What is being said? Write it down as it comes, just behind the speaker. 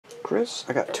Chris,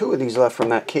 I got 2 of these left from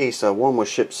that case. One was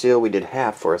shipped sealed. We did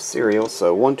half for a cereal.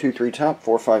 So 1, 2, 3 top,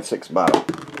 4, 5, 6 bottom.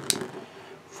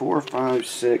 4, 5,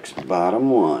 6 bottom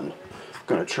 1.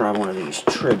 Gonna try one of these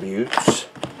tributes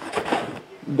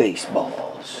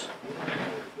baseballs.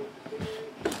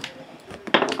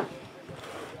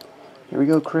 Here we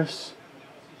go, Chris.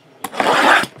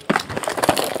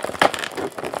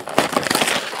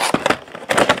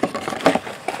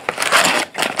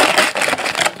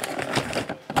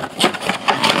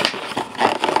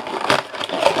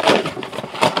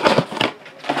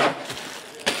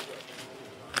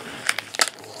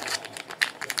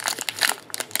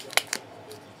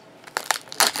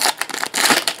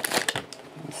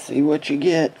 See what you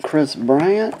get. Chris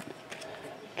Bryant,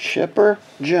 Chipper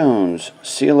Jones,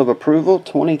 seal of approval,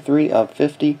 23 of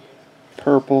 50,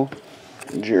 purple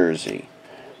jersey.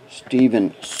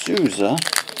 Steven Souza,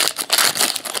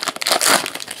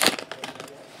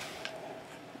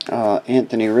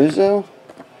 Anthony Rizzo,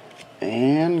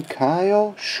 and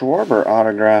Kyle Schwarber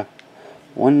autograph,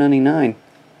 199.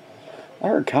 I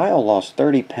heard Kyle lost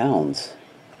 30 pounds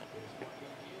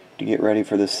to get ready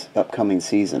for this upcoming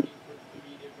season.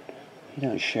 He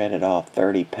done shedded off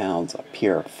 30 pounds of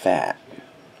pure fat.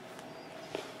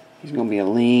 He's going to be a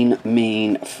lean,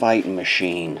 mean fighting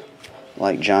machine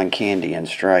like John Candy in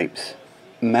Stripes.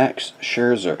 Max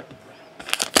Scherzer.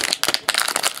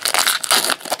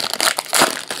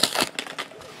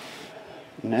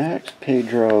 Next,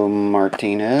 Pedro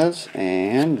Martinez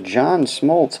and John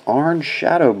Smoltz, orange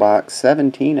shadow box,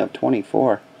 17 of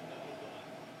 24.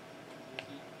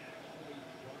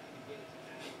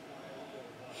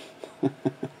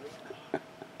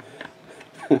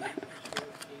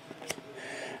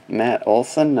 Matt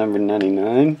Olson, number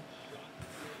 99.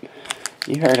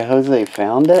 You heard Jose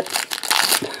found it?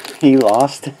 He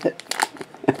lost it.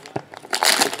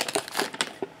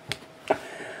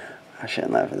 I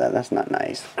shouldn't laugh at that. That's not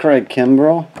nice. Craig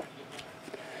Kimbrell.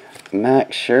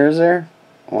 Max Scherzer,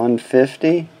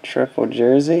 150, triple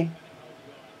jersey.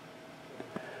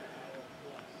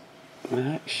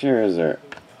 Max Scherzer.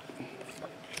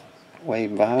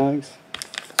 Wade Boggs.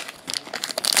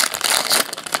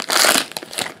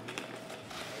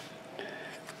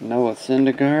 Noah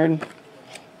Syndergaard.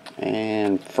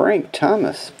 And Frank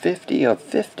Thomas, 50 of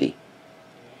 50.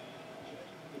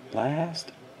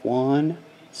 Last one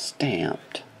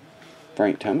stamped.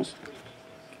 Frank Thomas.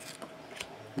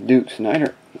 Duke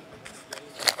Snyder.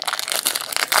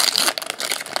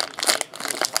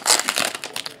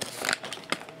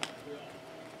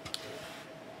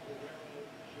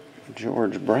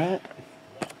 George Brett.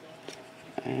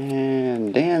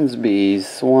 And Dansby,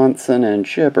 Swanson, and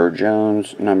Chipper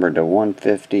Jones, numbered to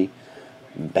 150,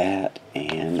 bat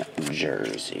and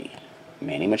jersey.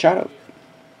 Manny Machado.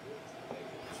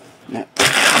 That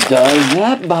does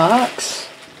that box.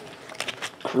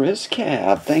 Chris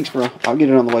Cab. Thanks, bro. I'll get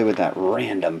it on the way with that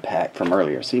random pack from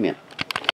earlier. See you, man.